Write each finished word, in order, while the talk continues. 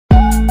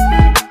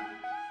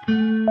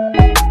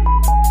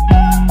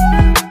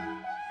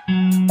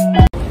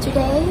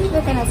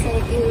we're gonna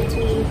take you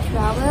to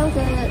travel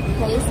the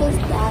places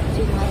that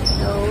you must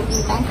know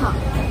in Bangkok.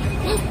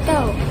 Let's go!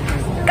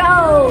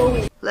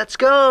 Go! Let's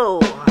go!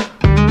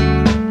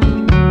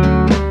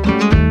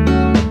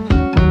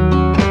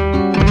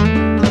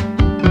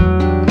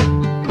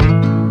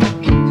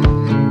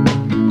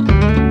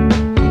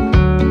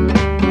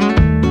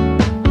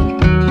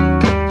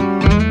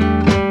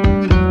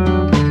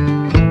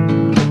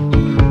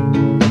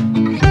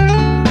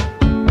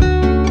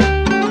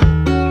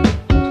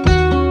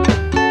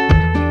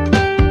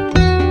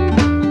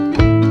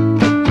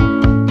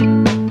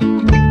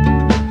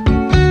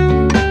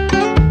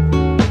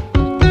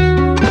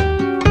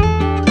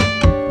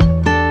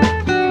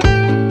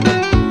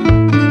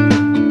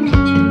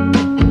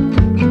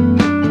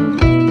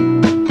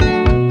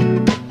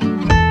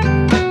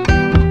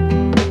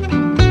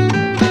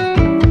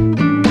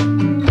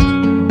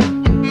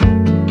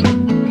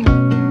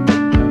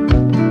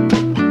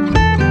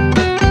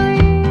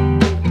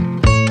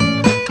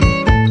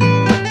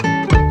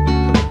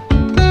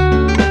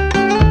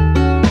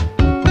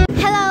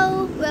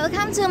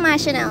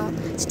 Channel.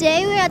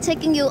 Today we are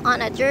taking you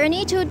on a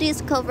journey to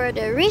discover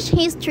the rich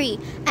history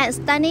and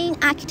stunning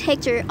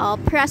architecture of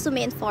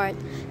Prasumen Fort,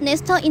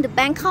 nestled in the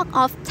Bangkok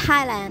of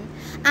Thailand.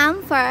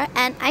 I'm Fer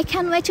and I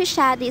can't wait to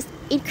share this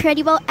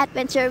incredible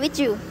adventure with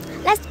you.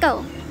 Let's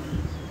go!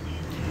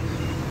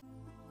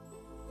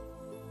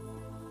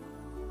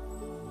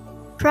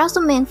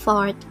 Prasumen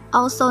Fort,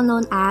 also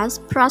known as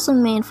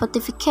Prasumen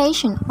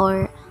Fortification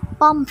or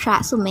Pom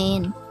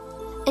Prasumen,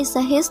 is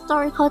a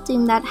historical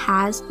theme that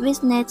has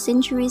witnessed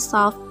centuries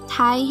of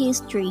Thai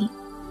history.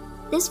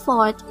 This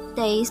fort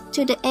dates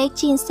to the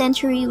 18th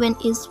century when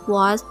it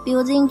was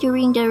built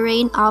during the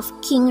reign of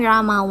King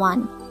Rama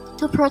I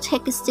to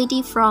protect the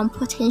city from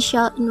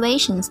potential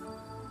invasions.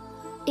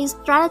 Its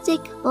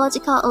strategic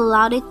logic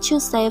allowed it to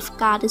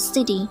safeguard the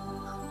city,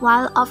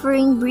 while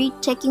offering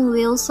breathtaking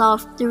views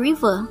of the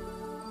river.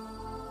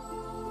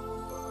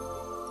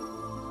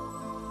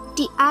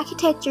 The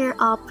architecture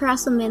of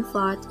Prasumen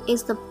Fort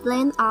is a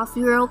blend of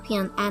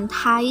European and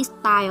Thai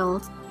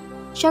styles,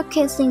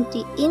 showcasing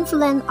the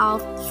influence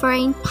of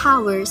foreign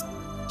powers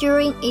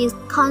during its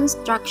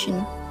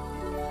construction.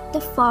 The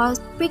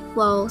fort's brick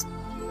walls,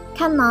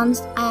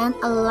 cannons, and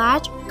a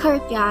large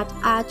courtyard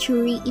are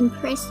truly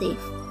impressive.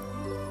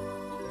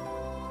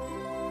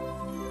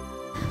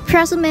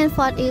 Prasumen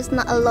Fort is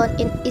not alone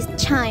in its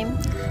charm.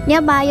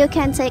 Nearby, you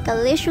can take a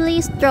leisurely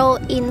stroll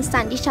in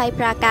Santichai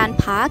Prakan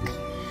Park,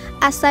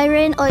 a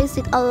serene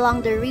oasis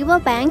along the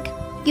riverbank.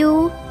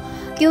 You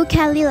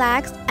can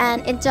relax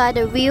and enjoy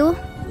the view.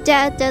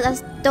 Just a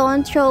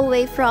stone throw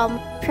away from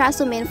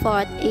Prasumen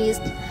Fort is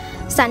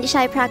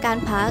Santichai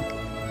Prakan Park.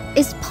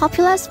 It's a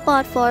popular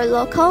spot for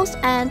locals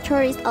and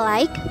tourists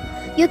alike.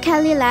 You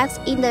can relax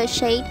in the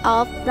shade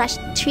of large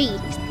trees,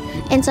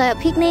 enjoy a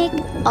picnic,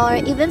 or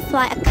even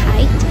fly a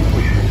kite.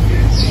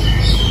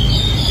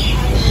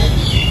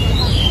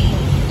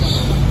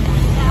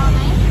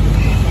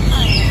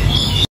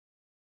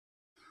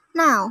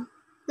 Now,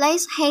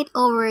 let's head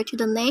over to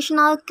the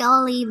National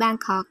Gallery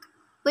Bangkok,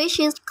 which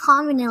is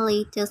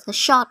conveniently just a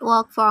short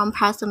walk from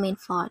Prasumen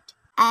Fort.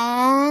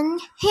 And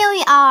here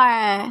we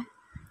are!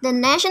 The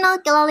National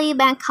Gallery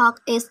Bangkok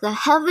is the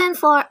haven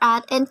for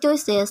art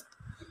enthusiasts.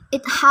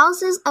 It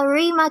houses a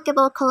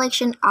remarkable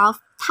collection of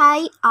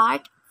Thai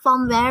art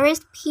from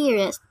various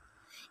periods,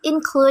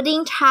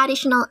 including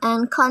traditional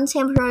and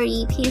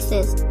contemporary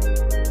pieces.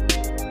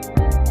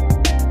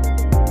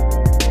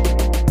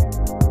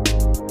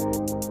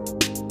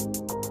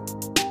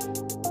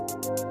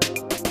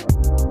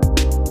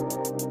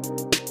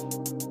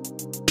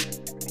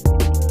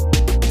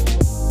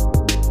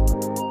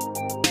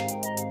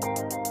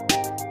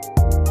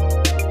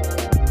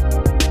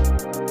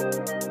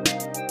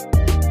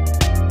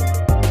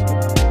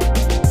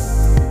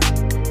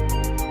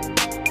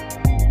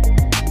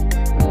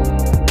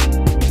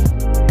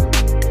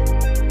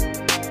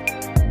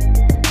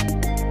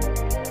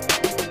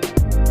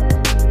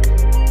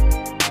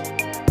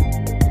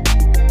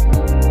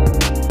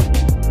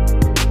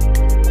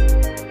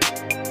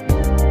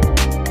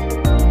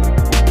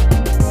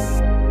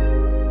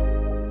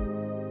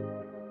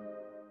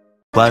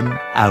 One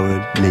hour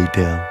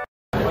later.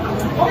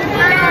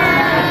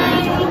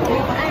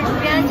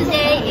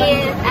 Today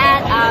is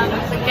at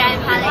the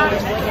Grand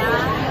Palace.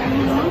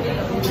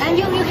 And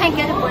you can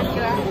get a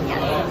brochure.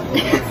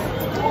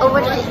 Yeah. Over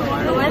there.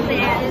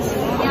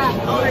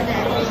 Yeah, over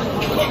there.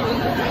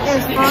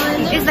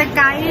 It's a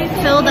guide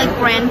to the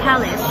Grand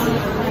Palace.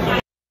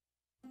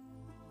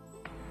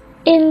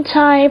 In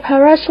Thai,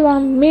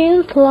 Parashwang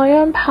means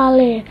Royal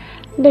Palace.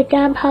 The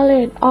Grand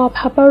Palace or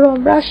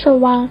Paparom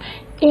Rashawang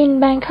in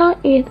Bangkok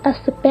is a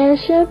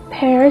special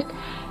place.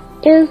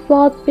 It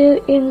was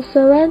built in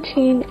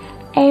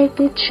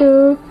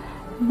 1782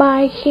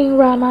 by King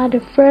Rama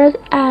I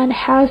and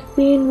has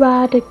been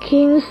one of the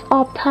kings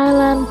of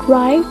Thailand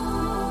thrice.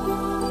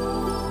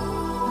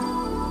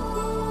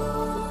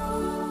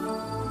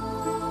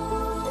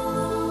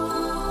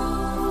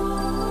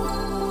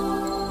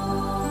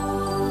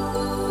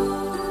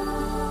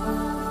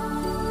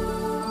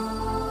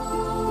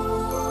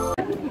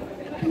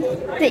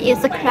 There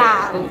is a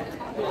crowd.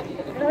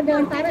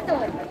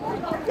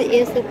 There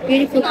is a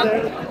beautiful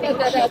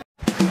girl.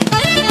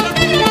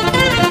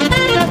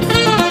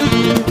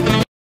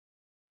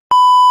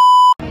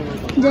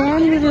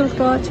 Then we will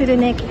go to the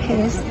next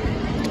place.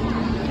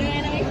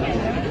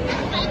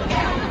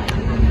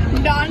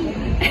 Done.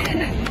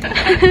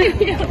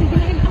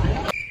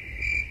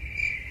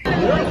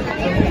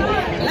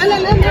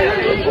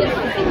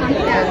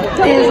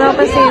 This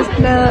opposite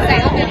the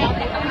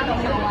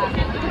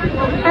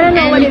I don't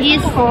know what it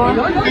is for.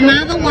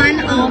 Another one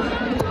of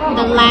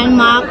the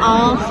landmark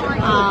of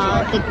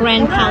the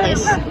Grand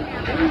Palace.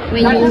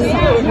 When you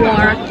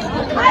walk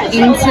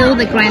into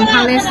the Grand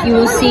Palace, you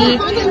will see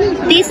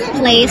this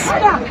place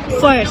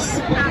first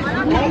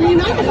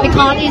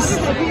because it's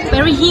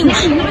very huge.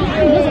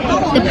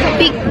 The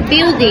big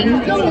building.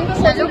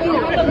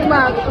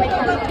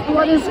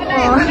 What is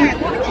for?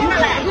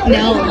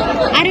 No,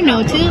 I don't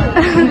know too.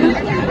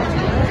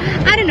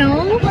 I don't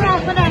know.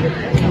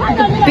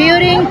 The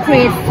building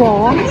created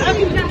for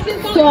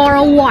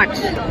what?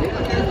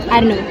 I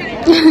don't know.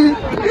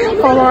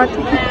 For what?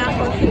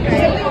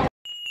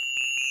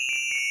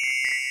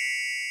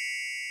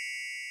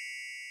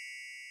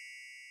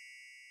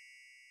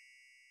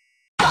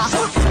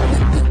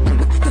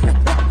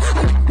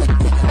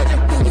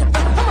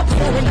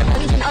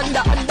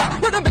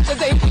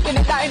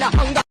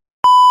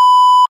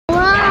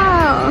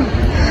 Wow,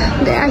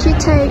 the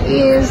architect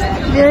is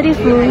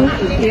beautiful.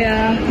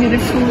 Yeah,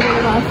 beautiful.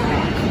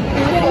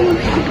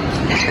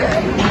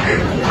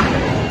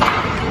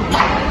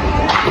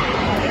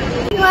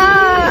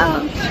 Wow,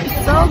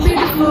 so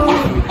beautiful.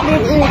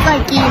 This is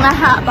like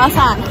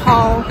Mahabhasan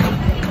Hall.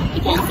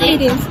 You can see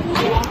this.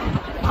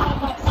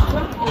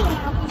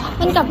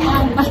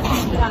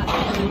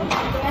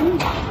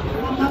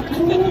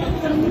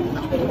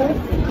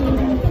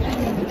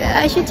 The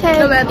architect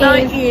The weather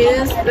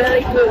is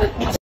very good.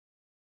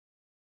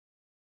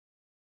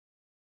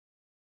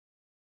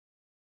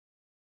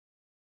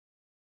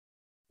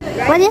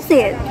 What is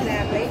it?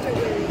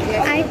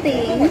 I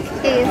think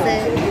it's a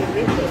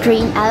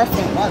green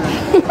elephant.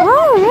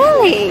 Oh,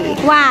 really?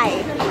 Why?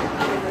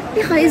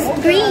 Because it's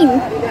green.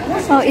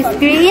 Oh, it's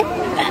green?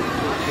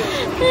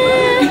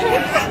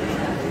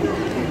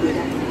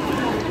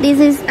 This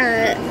is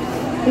a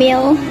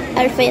male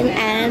elephant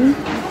and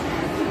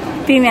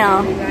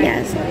female.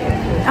 Yes.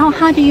 Oh,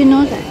 how do you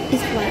know that?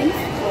 It's white.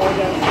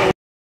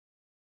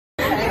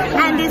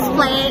 And this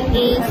place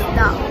is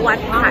the Wat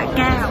Phra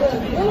Kaew.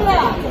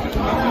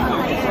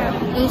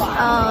 It's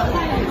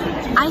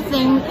I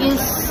think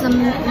it's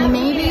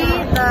maybe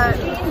the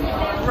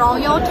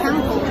royal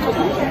temple.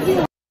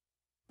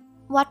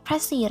 วัดพระ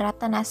ศรีรั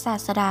ตนศา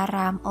สดาร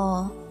าม or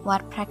วั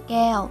ดพระแ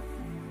ก้ว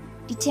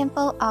The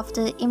temple of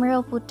the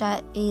Emerald Buddha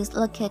is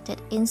located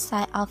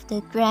inside of the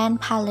Grand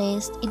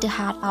Palace in the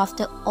heart of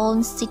the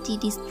old city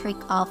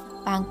district of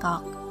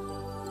Bangkok.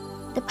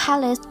 The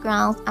palace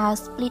grounds are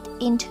split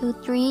into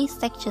 3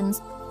 sections,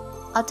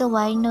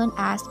 otherwise known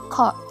as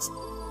courts: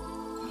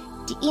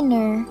 the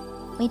inner,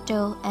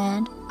 middle,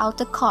 and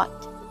outer court.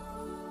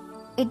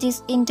 It is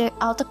in the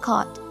outer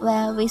court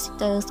where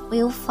visitors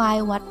will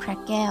find Wat Phra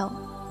Kaew.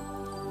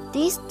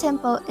 This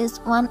temple is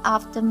one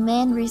of the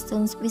main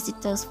reasons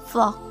visitors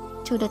flock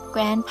to the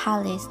Grand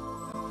Palace.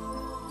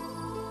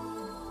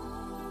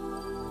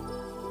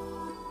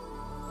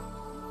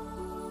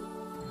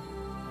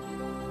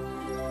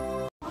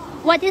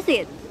 What is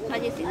it?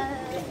 What is it?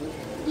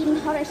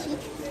 Intorashit.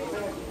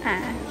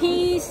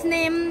 His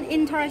name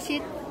in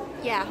Torashit.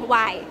 Yeah,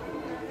 why?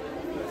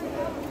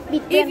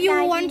 If you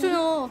want to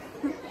know,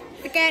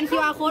 scan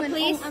QR code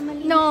please.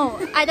 No,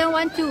 I don't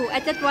want to. I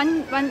just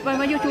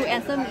want you to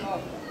answer me.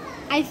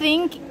 I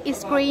think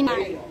it's green.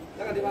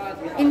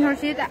 In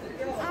Torashit.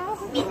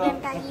 What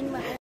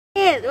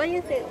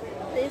is it?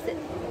 What is it?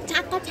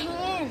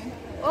 Chakatan.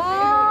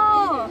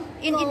 Oh,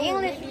 in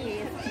English.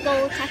 Go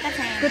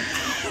Chakatan. Good.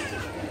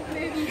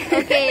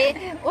 Okay.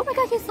 Oh my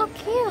God, you're so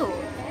cute.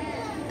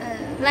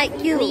 Like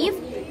you. Leaf.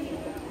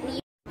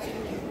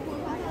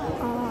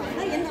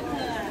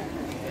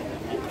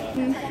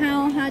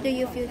 How do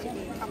you feel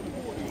today?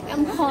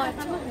 I'm hot.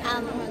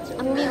 I'm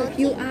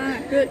melting.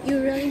 You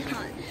really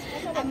hot.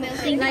 I'm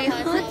melting Like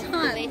hot.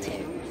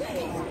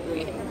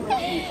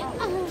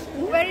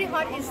 Very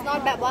hot is not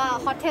แบบว่า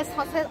hottest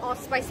or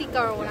spicy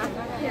girl นะ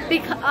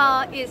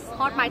because it's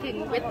hot หมายถึง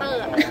weather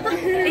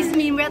it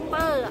mean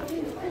weather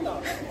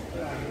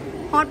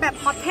hot แบบ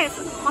hottest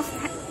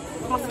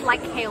hot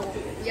like hell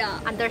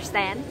Yeah.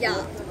 understand Yeah.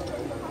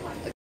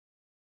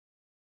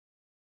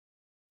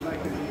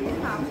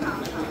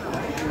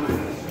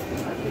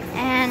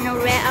 and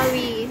where are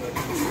we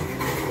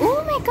Oh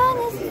my God,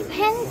 this is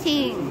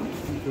painting.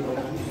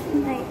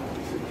 Like,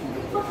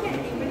 what?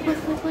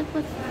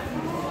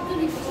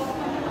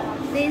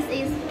 This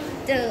is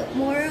the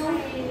mural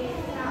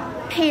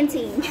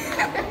painting.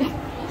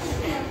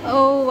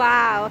 oh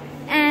wow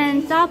and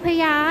เจ้าพระ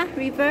ยา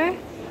river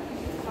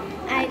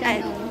I don't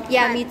know.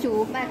 yeah but, me too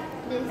But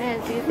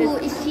Yes, who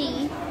is she?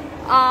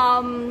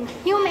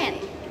 human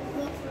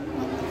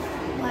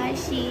Why? why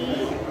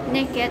she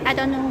naked. I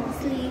don't know.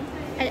 Sleep.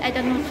 I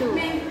don't know too.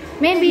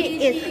 Maybe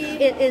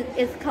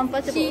it's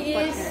comfortable. She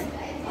is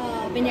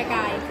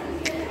Benyagai.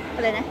 อ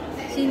ะไรนะ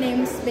She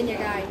names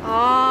Benyagai.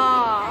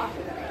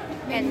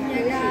 and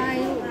Benyagai.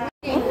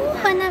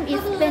 her name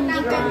is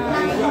Benyagai.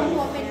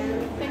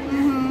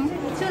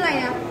 ชื่ออะไร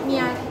อะเมี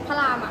ยพระ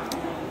รามอะ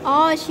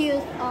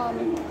she's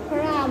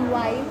Pram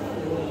wife.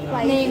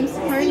 Names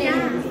her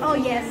name. Oh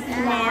yes,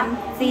 name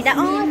Sida.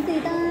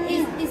 Sida.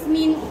 It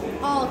mean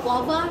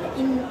guava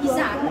in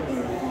Isan.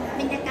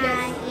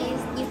 Benyagai is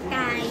this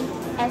guy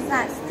as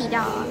a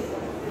Sida.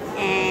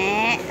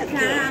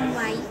 Pram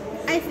wife.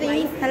 I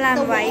think Pram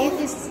the wife.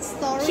 word is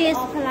story She's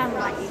of Pram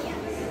wife.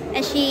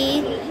 And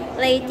she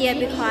laid there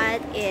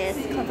because it's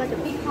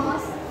comfortable.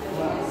 because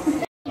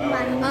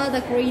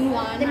the green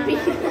one. The green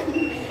one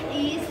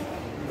is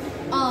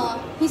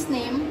his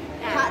name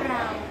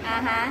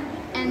Pharam.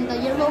 And the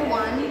yellow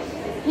one,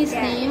 his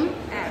name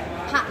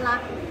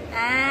Phalak.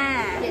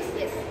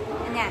 Yes.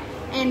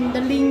 And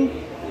the ling.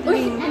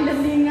 And the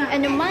ling.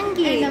 And the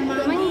monkey. And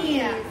the monkey.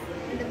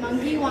 And the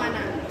monkey one.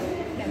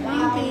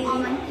 Monkey.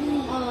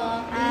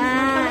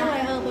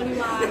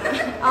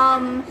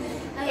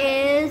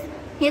 Is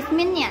his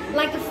minion.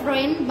 Like a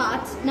friend,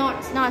 but not.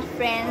 Not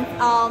friends.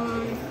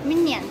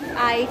 Minions.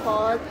 I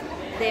call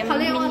them เขา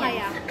เรียกว่าอะไร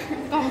minions. อะ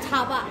กอง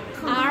ทัพอะ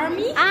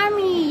army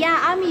Army.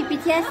 Yeah, army.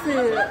 BTS.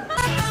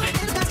 Yeah.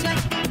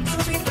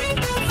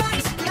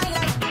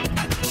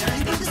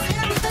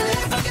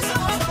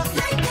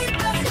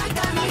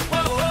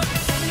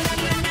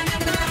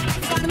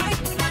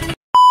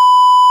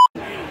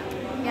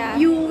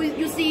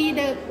 you see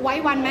the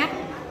white one ไหม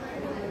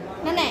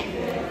นั่นแหละ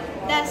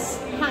that's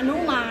หนุ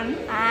มาน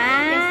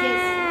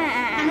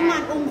หนุมา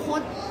นองค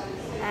ต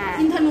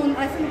อินทนุนอะ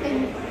ไรซึ่งเป็น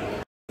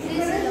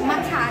มั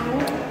จฉานุ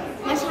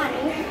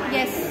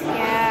yes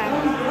Yeah.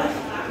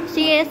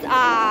 She is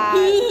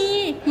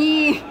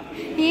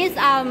he is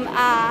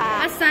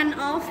a son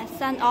of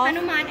ห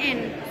นุมาน and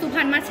สุพ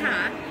รรณมัจฉา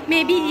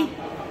maybe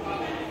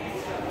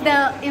the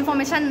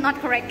information not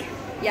correct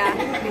yeah.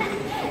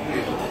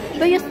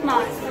 But you're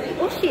smart.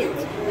 Oh shit.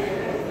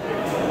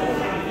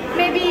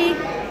 maybe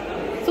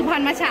สุพรร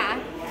ณมัจฉา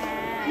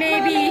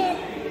maybe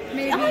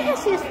Oh yeah,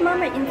 she's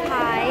mermaid in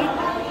Thai.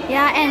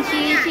 Yeah, and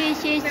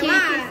she's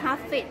half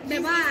fit. แบ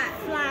บว่า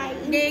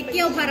เดเกี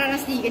ยวพาราณ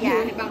สีกันอยู่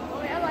เห็นปะ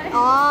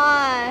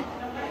Oh,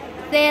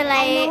 they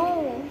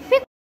like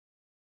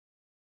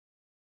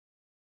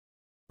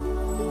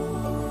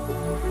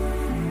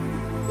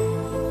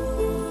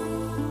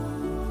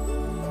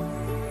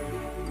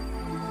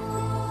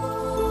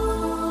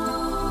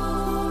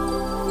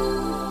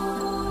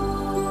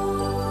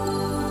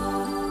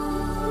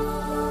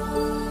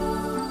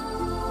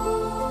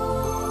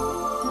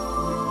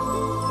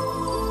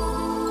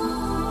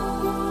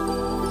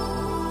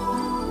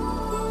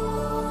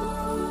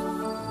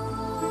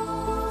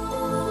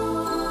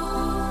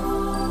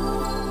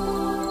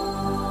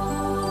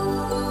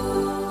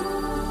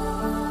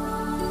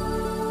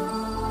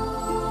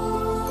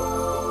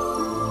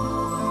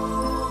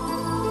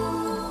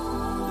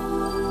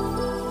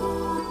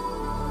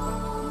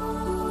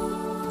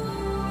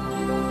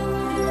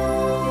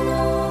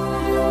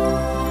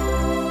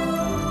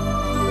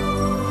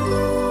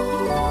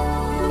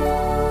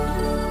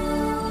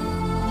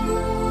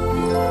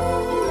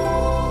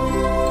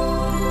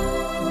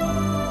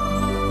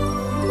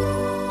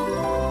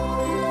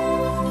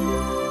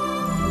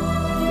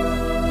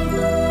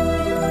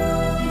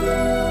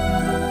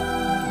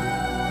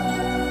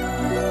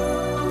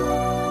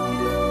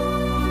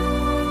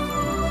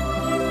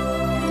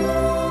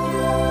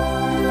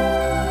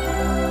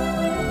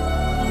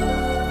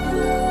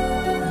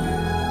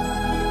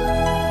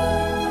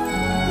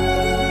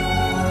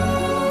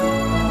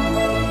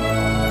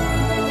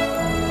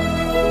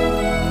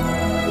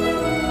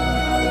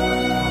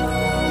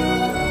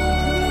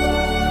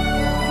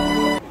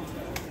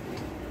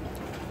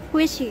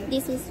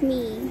This is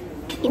me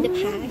in the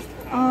past.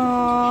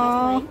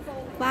 Oh,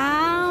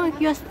 wow,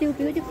 you're still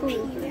beautiful.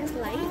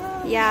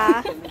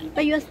 Yeah,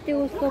 but you're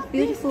still so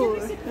beautiful.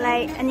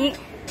 Like,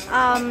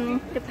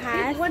 the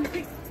past,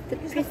 the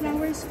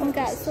present. Oh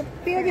God, so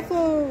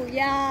beautiful.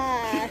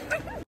 Yeah.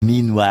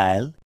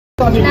 Meanwhile,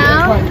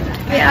 Now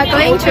we are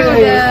going to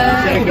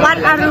the Wat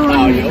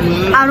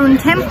Arun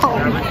temple,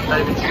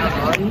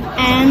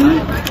 and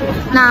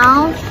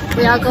now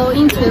we are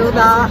going to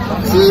the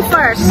sea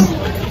first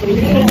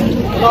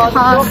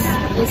because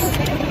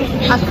it's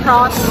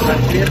across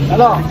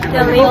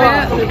the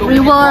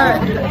river,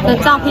 the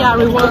Chapia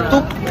River.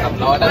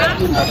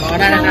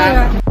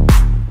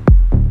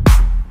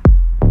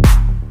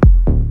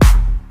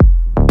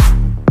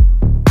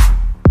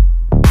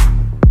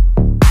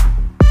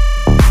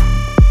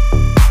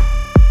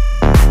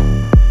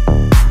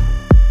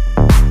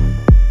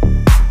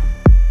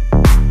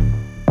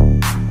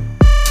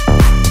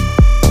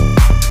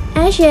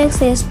 As you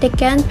exit the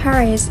Grand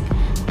Paris,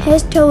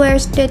 head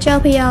towards the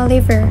Chapia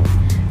River.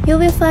 You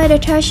will find the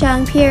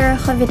Tashang Pier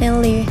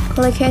conveniently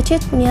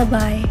located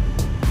nearby.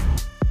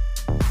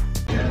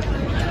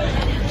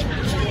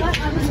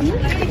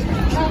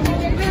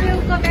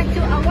 back to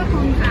our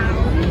hometown.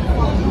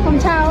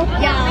 Hometown?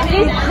 Yeah.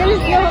 This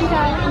is your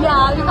hometown?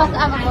 Yeah, because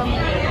I'm a mommy.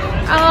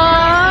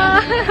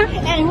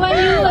 And where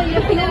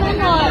you feeling like?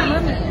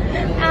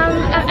 I'm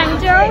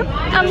Angel.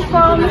 I'm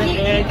from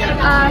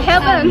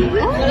heaven.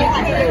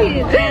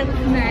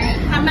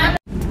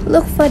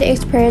 Look for the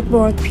express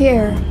board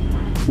pier.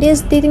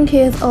 These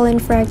distinctive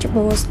orange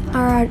boats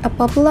are a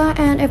popular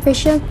and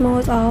efficient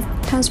mode of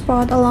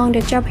transport along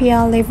the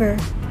Chapia River.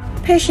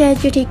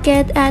 Purchase your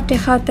ticket at the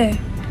counter.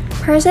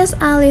 Prices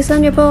are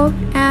reasonable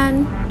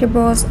and the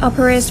boats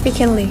operate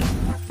frequently.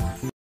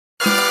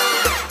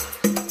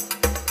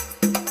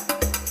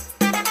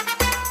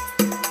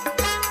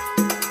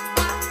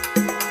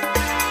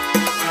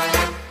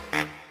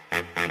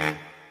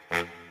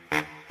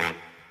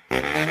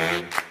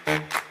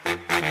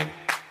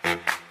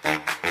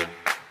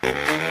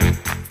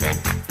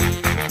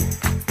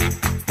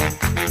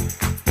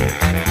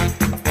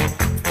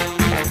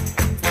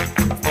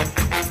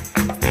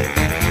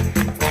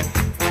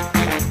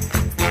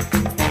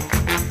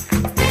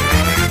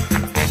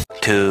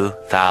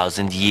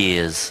 "2,000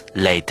 years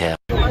later."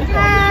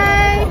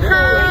 Hi.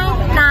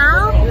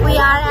 Now we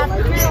are at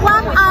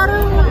Wat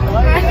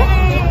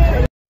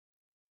Arun.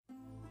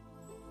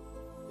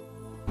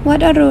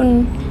 Wat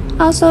Arun,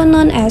 also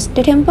known as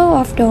the Temple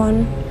of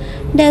Dawn,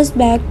 dates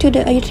back to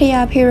the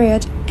Ayutthaya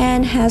period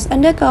and has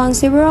undergone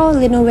several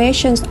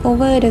renovations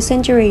over the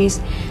centuries.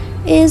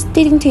 Its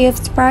distinctive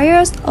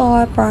spires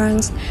or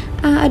barns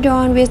are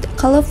adorned with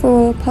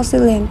colorful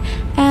porcelain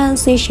and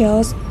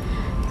seashells,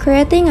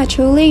 creating a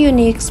truly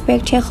unique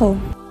spectacle.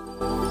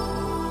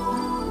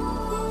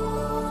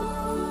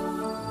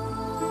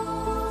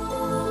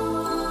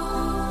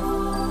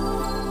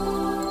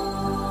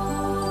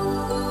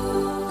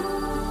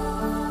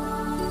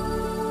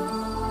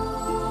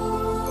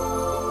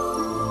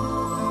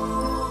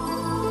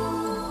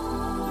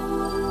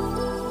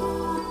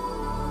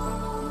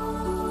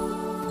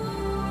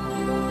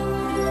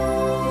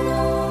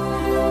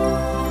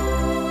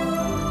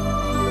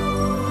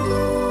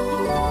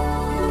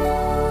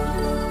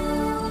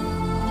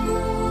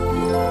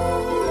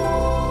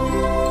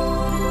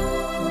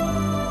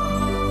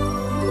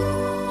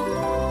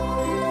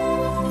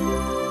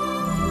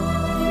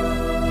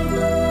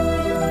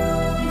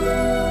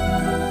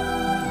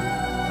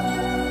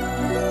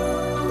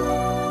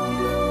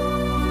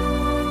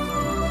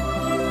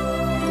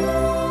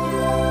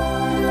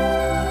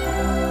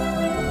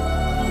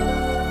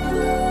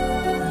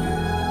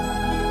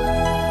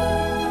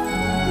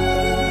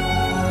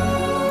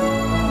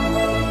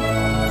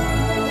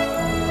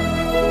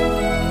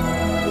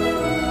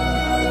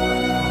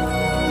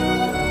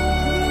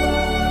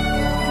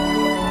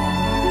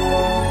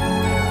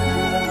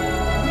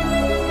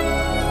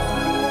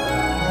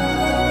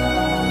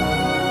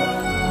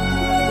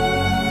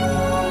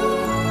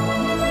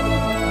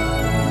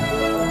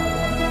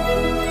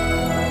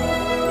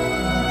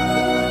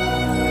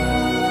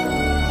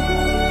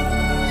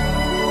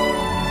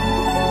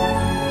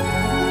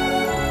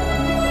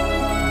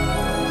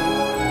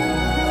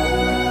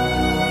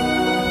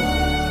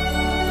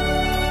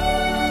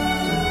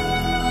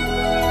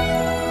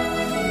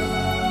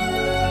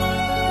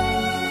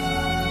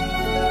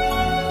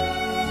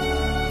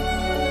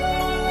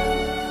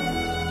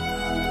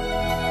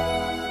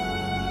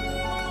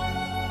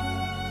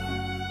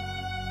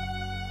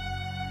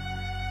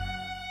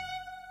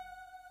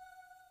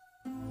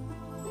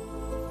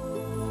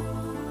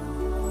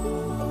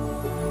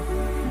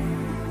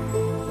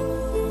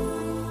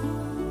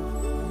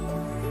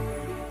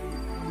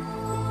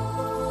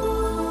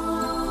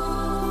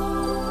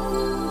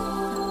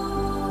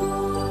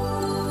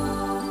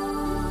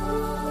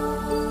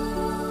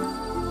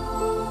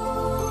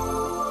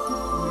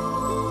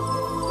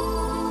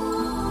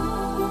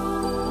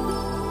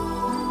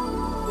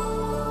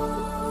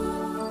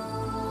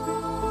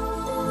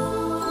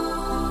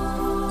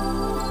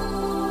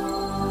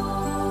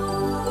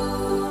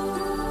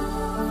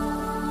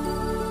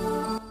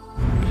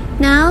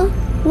 Now,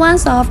 one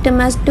of the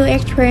must-do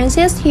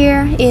experiences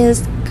here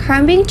is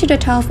climbing to the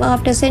top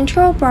of the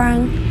central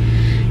barn.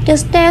 The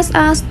stairs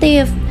are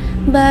steep,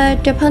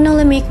 but the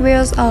panoramic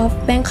views of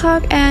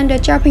Bangkok and the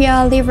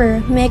Chapia River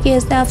make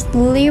it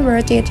absolutely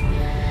worth it.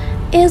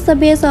 It's a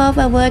bit of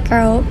a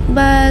workout,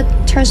 but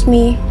trust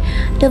me,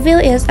 the view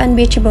is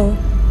unbeatable.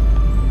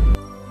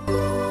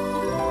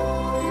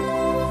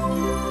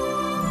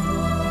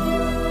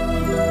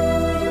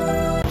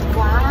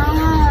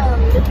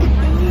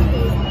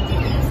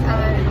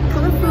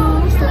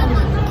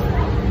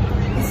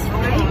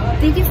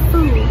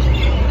 Beautiful.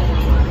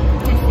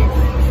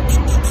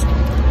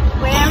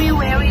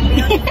 Very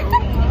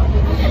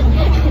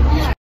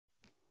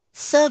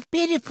So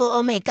beautiful,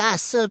 oh my God,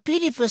 so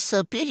beautiful,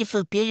 so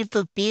beautiful,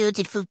 beautiful,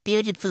 beautiful,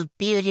 beautiful,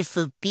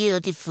 beautiful,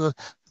 beautiful.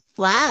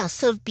 Wow,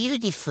 so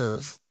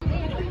beautiful.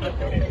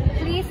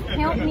 Please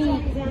help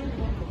me.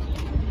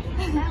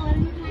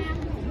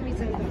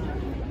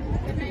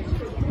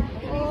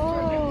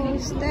 Oh,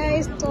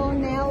 stay so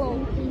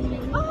narrow.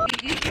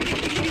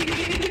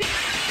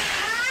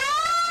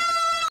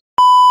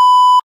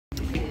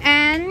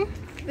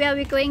 where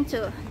we're going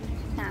to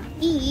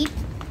eat.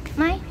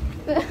 We're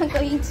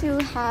going to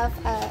have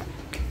a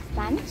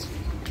lunch.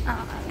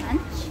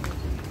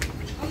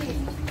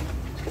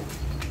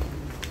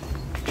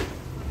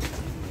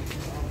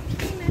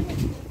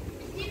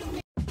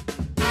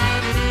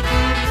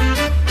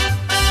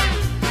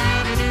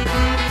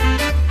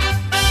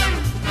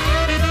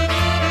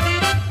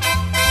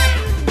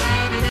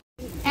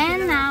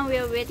 And now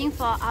we're waiting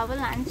for our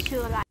lunch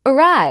to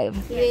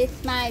arrive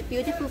with my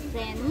beautiful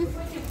friends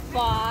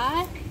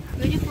for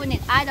beautiful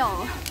net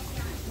idol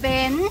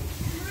Ben,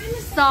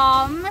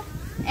 Som,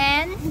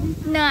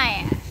 and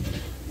Nai.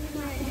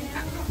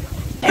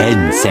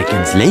 10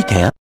 seconds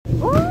later.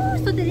 Oh,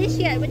 so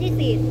delicious. What is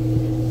it?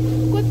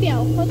 ก๋วยเตี๋ยว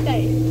ข้าวไก่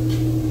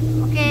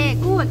Okay,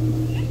 good.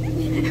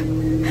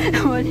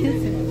 What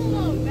is it?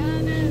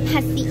 ผั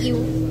ดซีอิ๊ว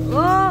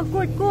Oh,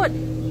 good.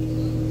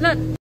 Look.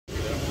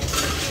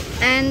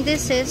 And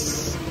this is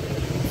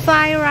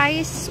fried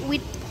rice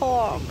with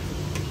pork.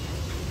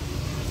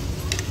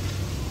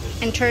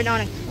 And turn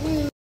on.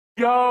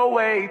 You're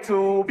way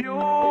too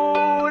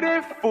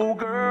beautiful,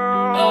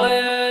 girl. Oh,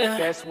 yeah.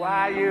 That's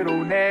why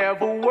it'll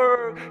never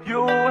work.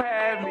 You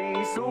have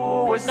me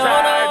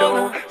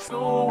suicidal,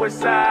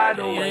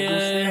 suicidal. When you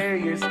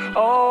say it's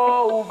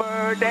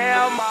over,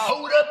 damn,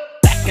 hold up.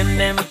 Back in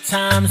them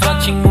times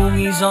watching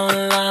movies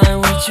online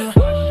with you.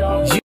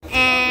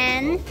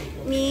 And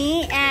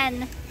me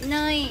and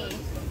Nai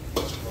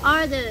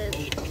ordered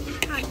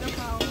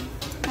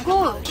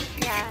good.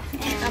 Yeah,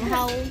 and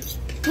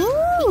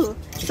ooh,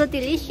 so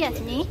delicious,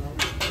 ni?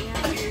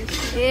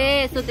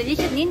 Yeah, so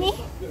delicious, ni?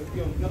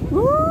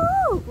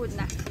 Ooh, good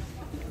na.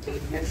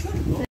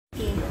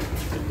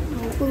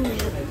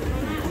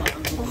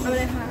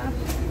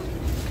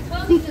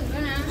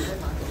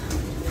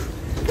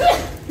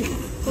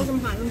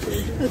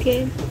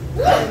 Okay.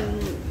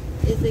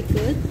 Is it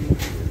good?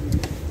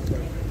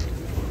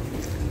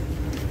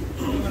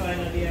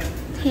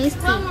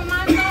 Tasty.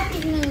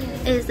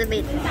 It's a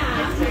bit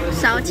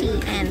salty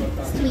and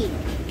sweet.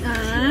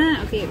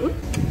 Okay. Oops.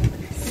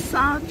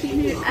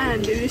 Salty and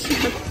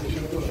delicious.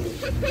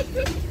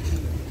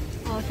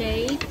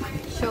 Okay.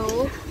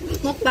 Show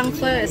mukbang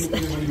first.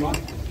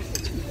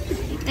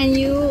 And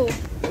you?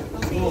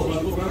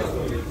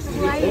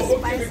 Slightly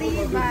spicy,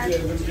 but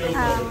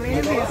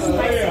really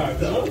spicy.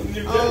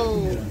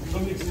 Oh.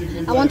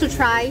 I want to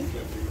try.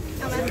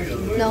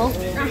 No.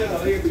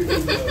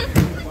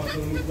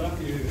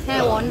 I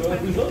want.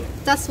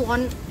 Just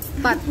one,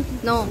 but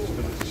no.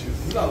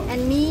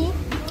 And me,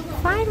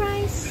 fried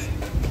rice.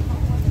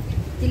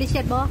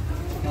 Delicious, bo?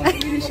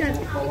 Delicious.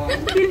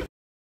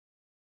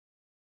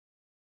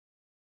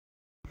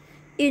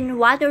 In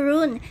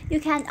Waterun, you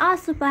can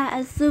also buy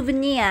a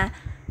souvenir.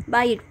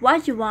 Buy it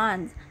what you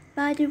want.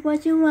 Buy it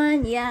what you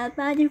want, yeah.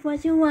 Buy it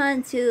what you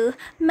want to.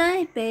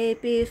 My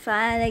baby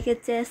fly like a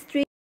jet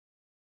stream.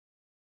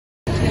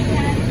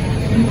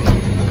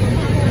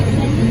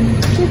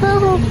 People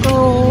who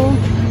go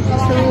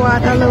to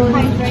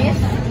Waterun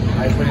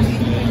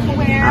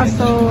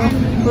also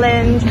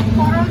blend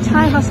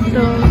Thai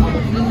costume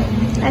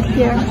at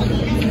here.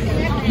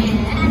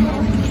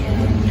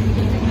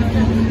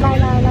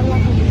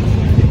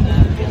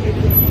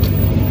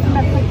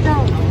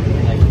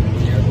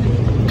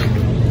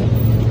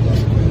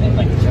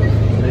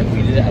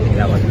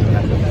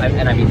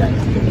 And I mean that.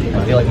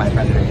 I feel like my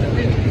president.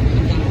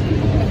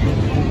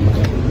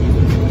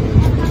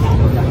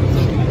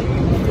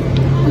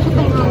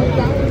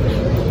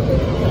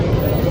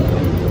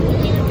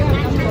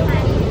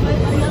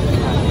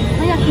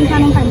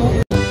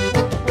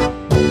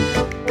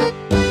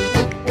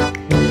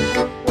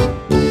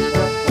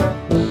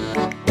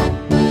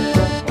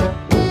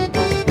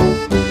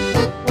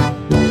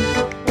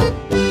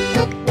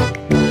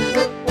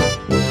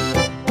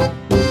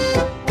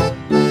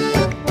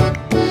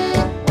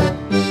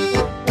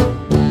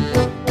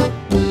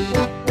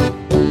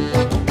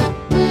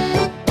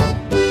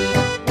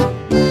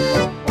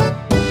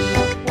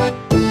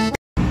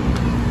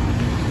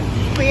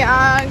 We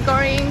are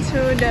going to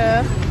the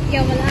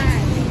Yaowarat.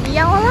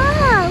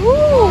 Yaowarat.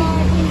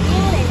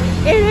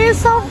 It is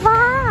so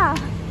far.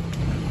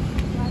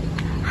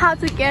 How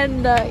to get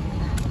the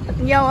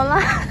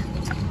Yaowarat?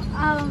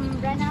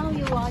 Right now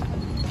you watch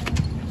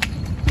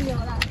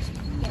Yaowarat.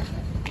 Yes.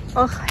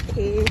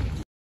 Okay.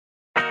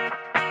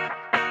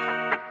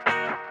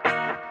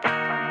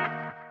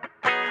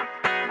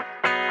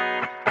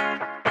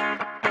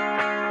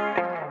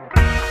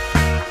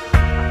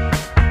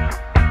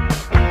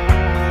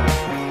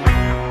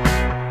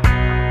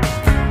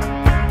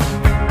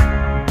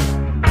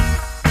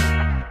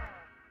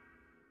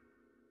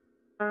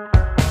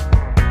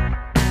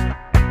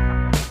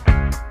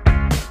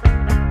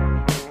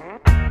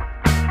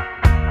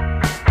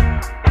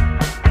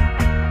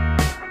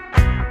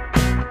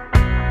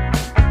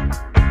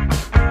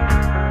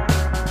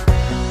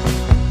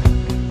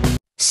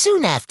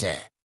 Soon after.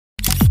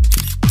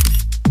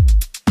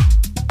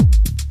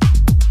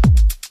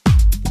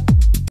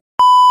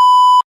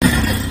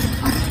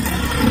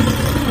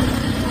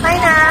 Right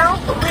now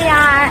we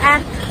are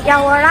at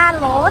Yaowarat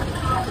Road.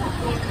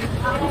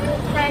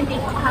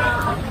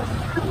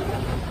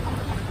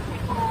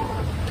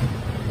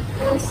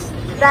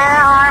 there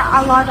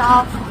are a lot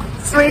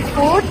of street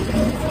food.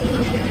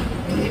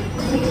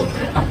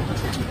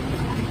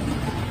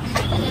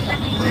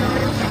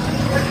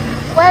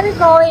 Where are we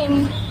going?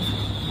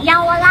 เยา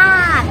วรา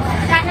ช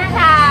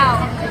Chinatown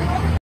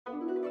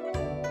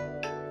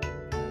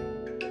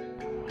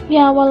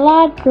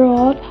Yawalat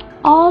Road,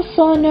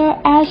 also known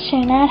as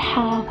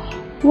Chinatown,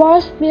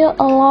 was built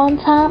a long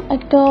time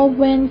ago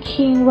when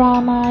King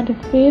Rama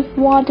V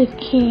was the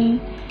king.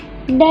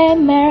 They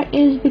made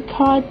it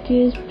because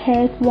this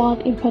place was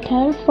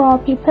important for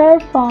people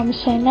from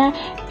China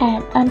and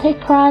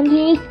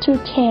antiquarians to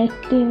taste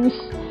things.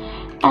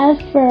 At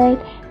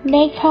first,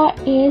 they called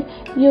it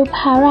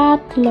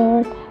Yuparat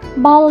Road,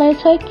 but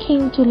later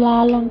King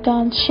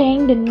Chulalongkorn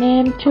changed the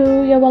name to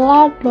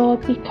Yawalat Road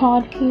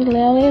because he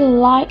really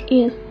liked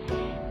it.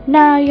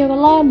 Now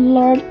Yawalat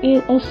Road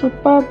is a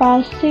super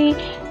busy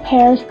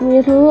place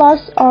with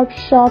lots of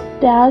shops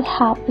that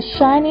have a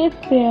shiny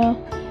feel.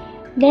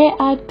 There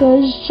are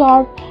good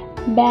shop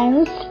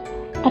banks,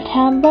 a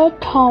temple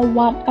called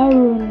Wat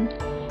Arun,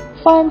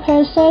 fun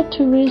places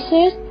to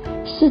visit,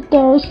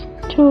 stores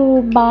to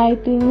buy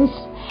things,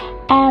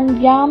 and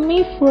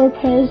yummy food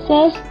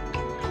places.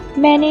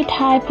 Many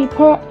Thai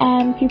people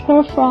and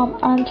people from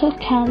other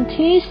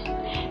countries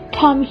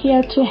come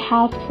here to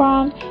have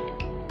fun,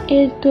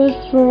 eat good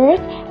food,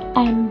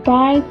 and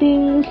buy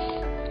things.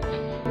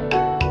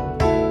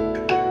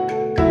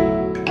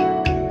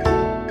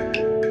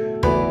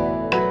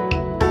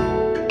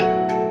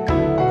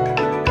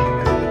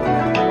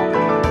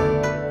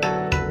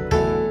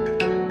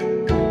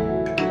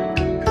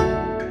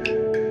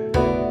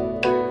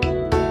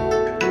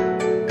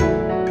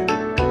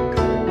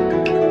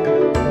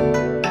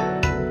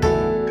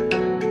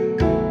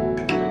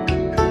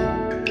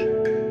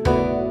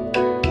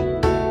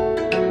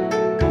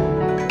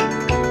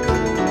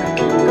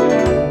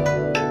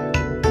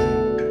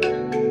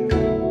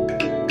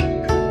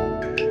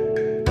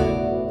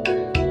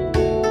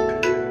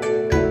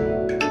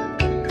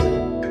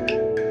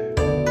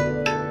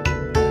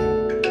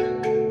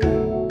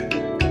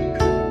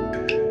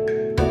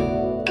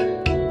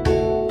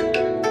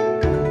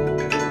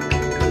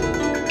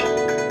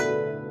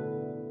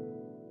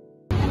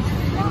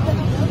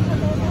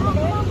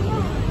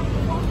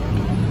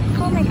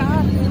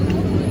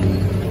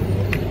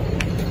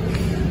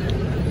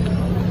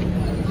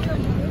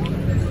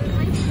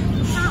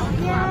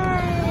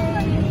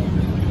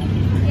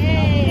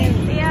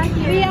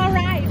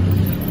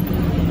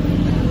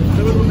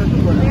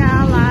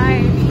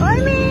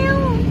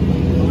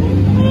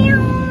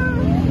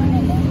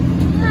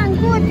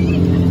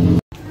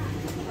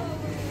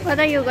 What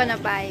are you gonna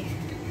buy?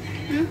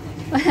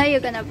 What are you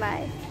gonna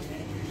buy?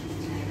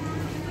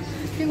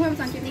 มี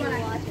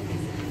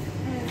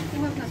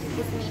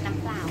น้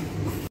ำเปล่า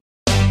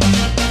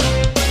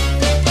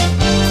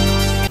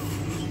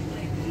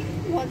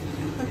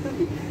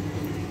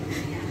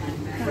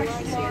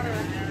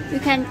You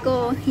can go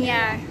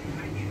here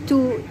to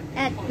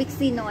at Big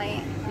Sinoi.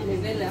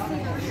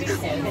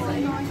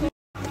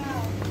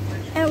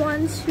 I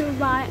want to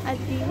buy a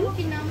drink.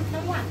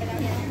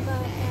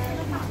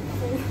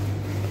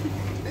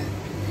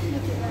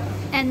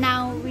 And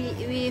now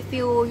we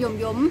feel yum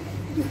yum.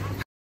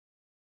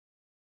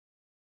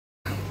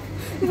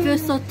 We feel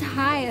so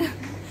tired.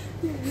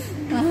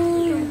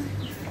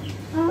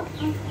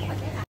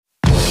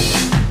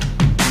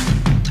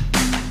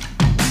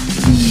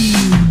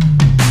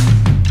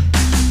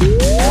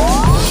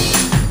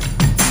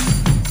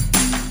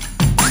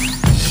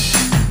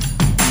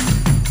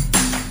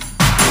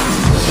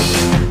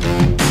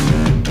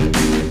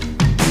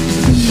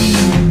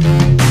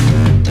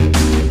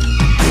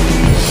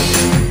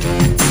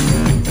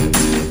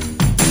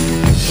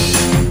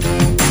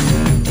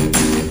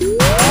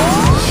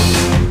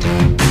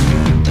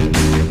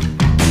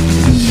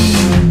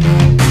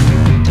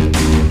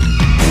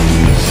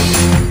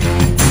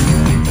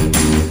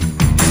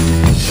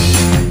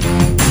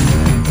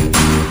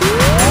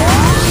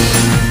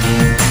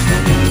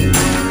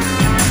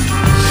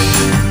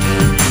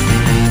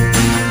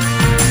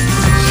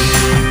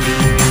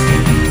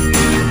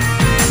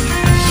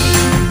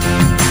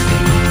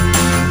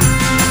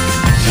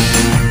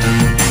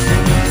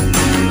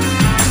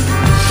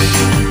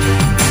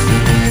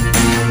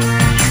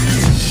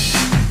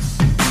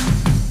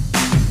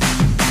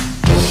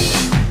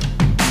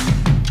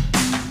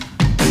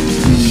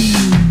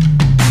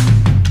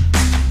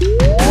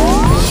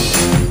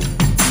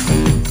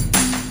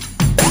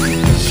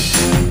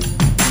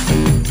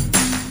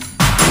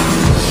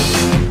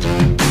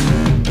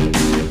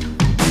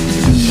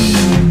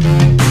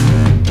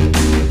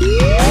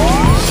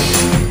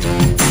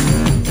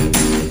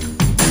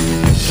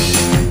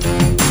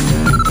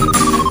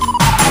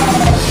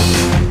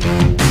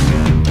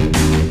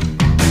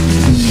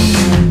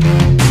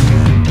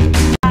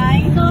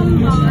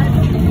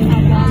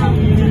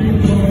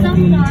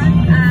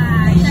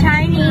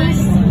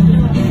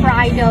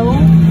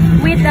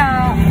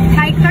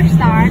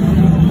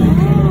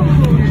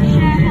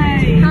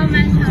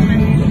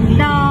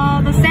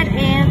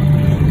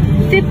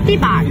 50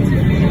 baht.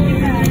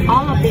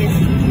 All of this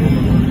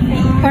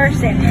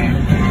person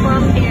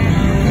from here.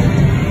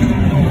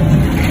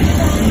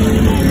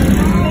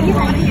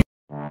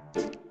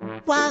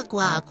 Walk,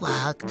 walk,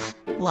 walk,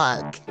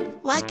 walk,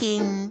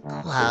 walking,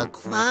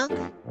 walk, walk,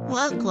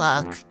 walk,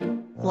 walk,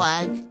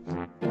 walk,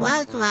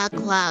 walk, walk, walk,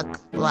 walk,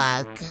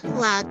 walk,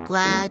 walk,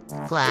 quack,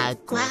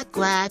 quack,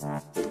 quack,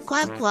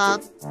 quack,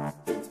 walk,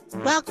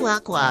 walk,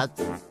 walk, walk.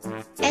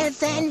 And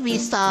then we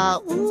saw,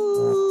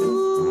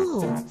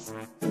 ooh,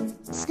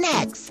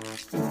 snacks.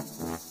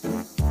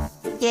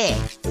 Yeah.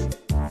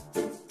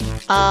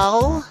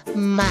 Oh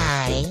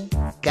my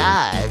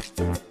God.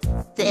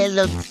 They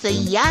look so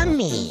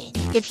yummy.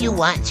 If you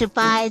want to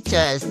buy,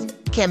 just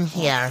come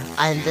here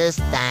on the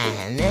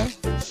stand.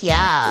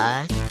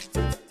 Yeah.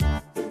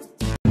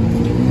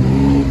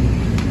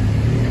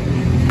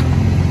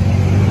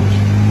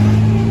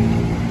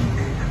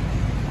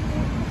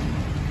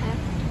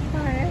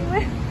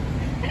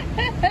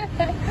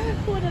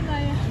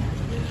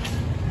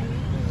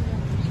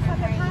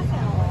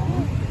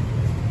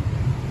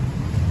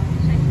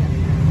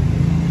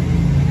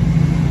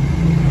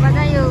 What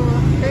are you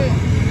doing?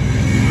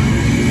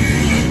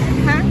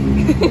 Huh?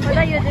 What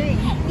are you doing?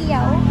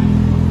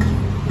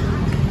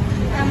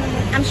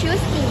 I'm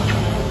choosing.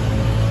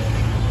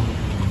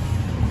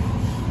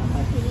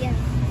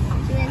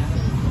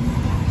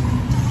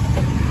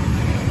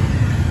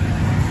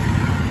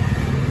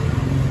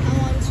 I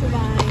want to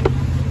buy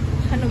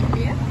Hanok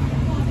beer.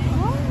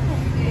 Oh,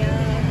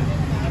 yeah.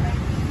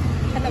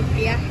 Hanok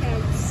beer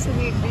has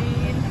sweet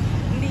bean,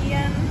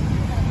 Lian,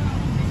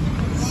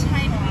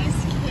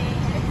 Chinese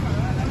cake.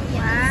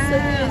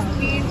 Sweet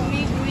bean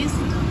mixed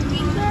with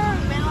twinkle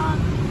melon.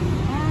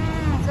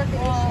 So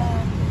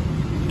delicious.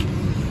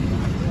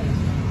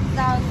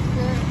 Sounds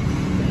good.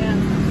 Yeah.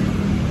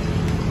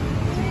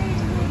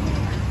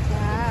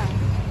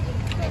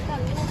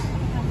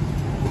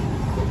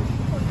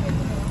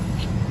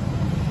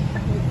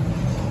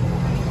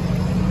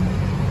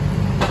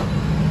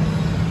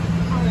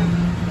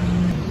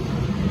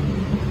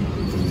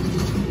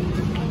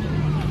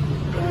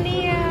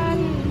 Durian.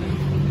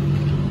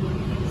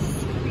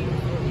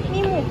 Ini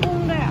หมูกุ้ง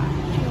ด้วยอ่ะ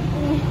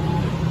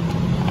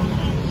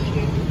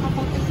เขาค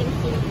งจะกิน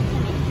ใช่ไห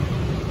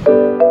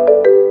ม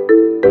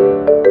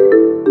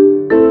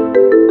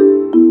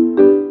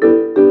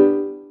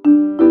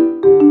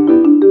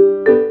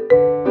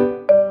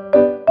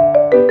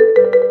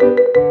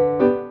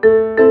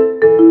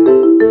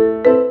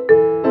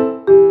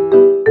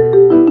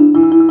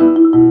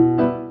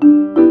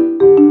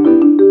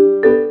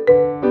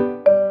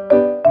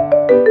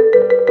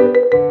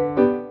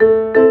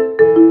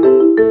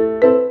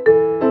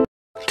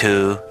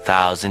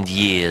 2,000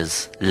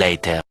 years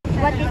later.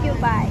 What did you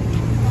buy?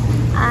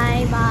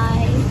 I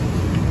buy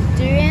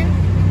durian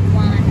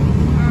one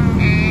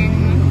and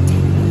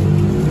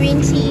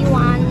green tea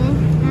one,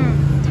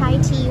 Thai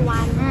tea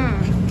one,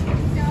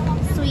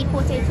 sweet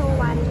potato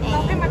one,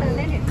 and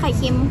ไข่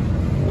เค็ม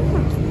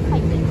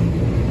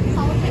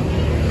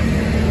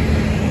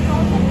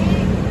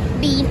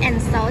bean and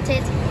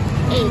salted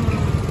egg.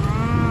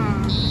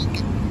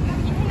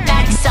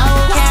 So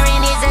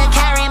Karen is a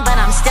Karen, but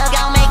I'm still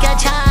gonna make a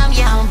charm.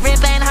 Yeah, I'm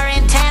ripping her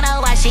antenna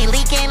while she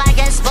leaking like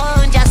a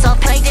spoon. Just so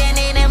plating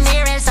in the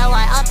mirror, so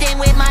I upped in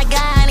with my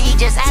gun. He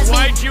just asked me,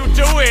 Why'd you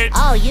do it?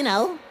 oh, you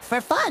know, for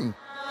fun.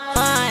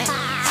 Fun,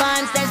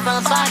 fun stands for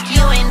fuck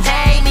you and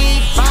pay me.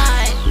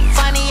 Fun,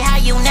 funny how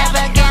you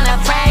never gonna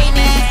pray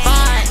me.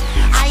 Fun,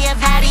 I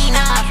have had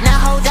enough. Now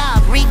hold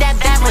up, read that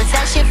backwards,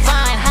 that shit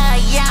fun. Huh,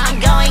 yeah, I'm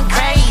going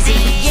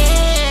crazy.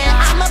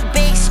 Yeah, I'm a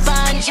big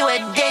sponge, you a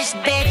dish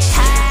bitch.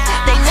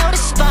 They know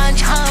the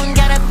sponge home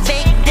got a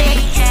big dick.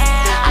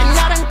 I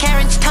know them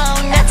Karen's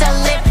tone, that's a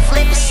lip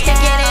flip.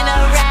 Stick it in a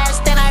ass,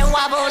 then I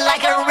wobble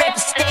like a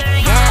ripstick.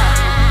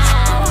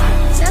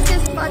 Yeah. That's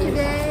it for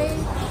today.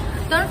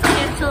 Don't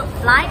forget to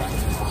like,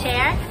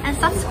 share, and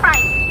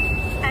subscribe,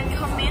 and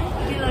comment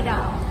below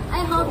down.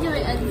 I hope you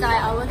will enjoy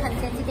our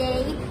content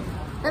today.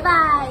 Bye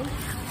bye.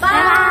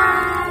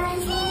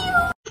 Bye.